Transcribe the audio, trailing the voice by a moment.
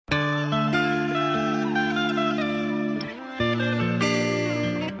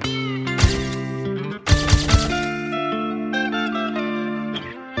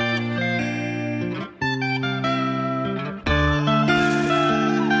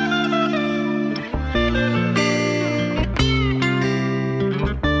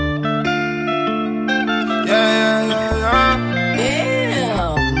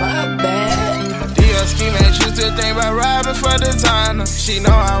to think about robbing for designer. She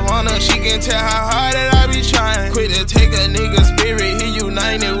know I want her, she can tell how hard that I be trying. Quit to take a nigga spirit, he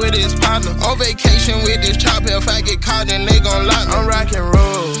united with his partner. On vacation with this chopper, if I get caught then they gon' lock me. I'm rock and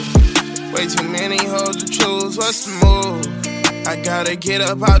roll, way too many hoes to choose, what's the move? I gotta get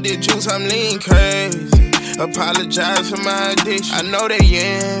up out this juice, I'm lean crazy. Apologize for my addiction, I know they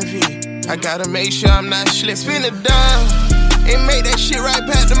envy. I gotta make sure I'm not slipping. Spin a dime and make that shit right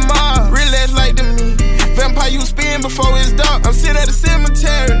back tomorrow. Relax like to me. Vampire you spin before it's dark. I'm sitting at the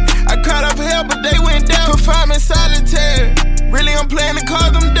cemetery. I caught up hell, but they went down. Confinement solitary. Really, I'm playing to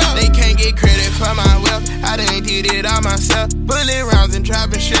call them dumb. They can't get credit for my wealth. I done did it all myself. Bullet rounds and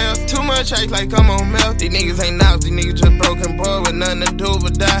dropping shells. Too much ice like I'm on milk. These niggas ain't knocks. These niggas just broken boy with nothing to do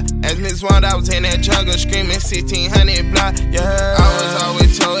but die. As Miss Wanda, I was in that jungle screaming 1600 block. Yeah, I was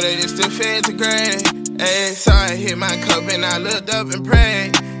always told that it's the fed to grade. Hey, so I hit my cup and I looked up and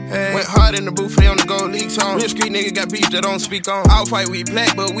prayed. Hey. Went hard in the booth, they on the gold leaks on. Real street nigga got beef that don't speak on. I'll fight, we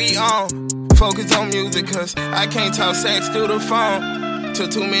black, but we on. Focus on music, cause I can't talk sex through the phone.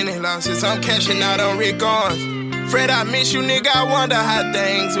 Took too many losses, I'm cashing out on Rick Owens. Fred, I miss you, nigga, I wonder how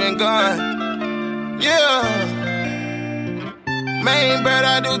things been going. Yeah. Main bird,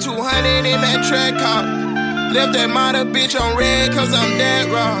 I do 200 in that track car. Left that mother bitch on red, cause I'm dead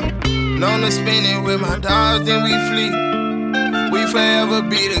raw. Known to spin it with my dogs, then we flee. We forever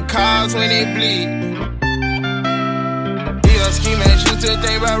be the cause when it bleed. Yeah, ski match used to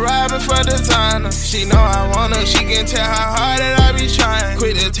think about robbing for designer. She know I want her, she can tell how hard that I be trying.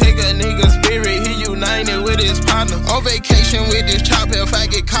 Quit to take a nigga spirit, he united with his partner. On vacation with this chopper, if I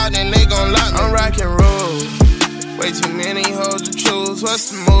get caught then they gon' lock me. I'm rock and roll, way too many hoes to choose, what's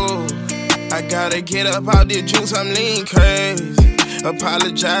the move? I gotta get up out this juice, I'm lean crazy.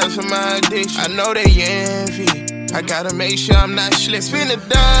 Apologize for my addiction, I know they envy. I gotta make sure I'm not slipping. Spin a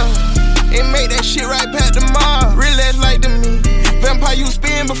dime and make that shit right back tomorrow. Relax like to me. Vampire you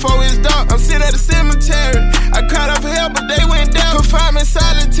spin before it's dark. I'm sitting at the cemetery. I caught up hell, but they went down. Confinement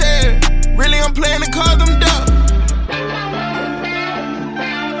solitary. Really, I'm playing to call them dumb.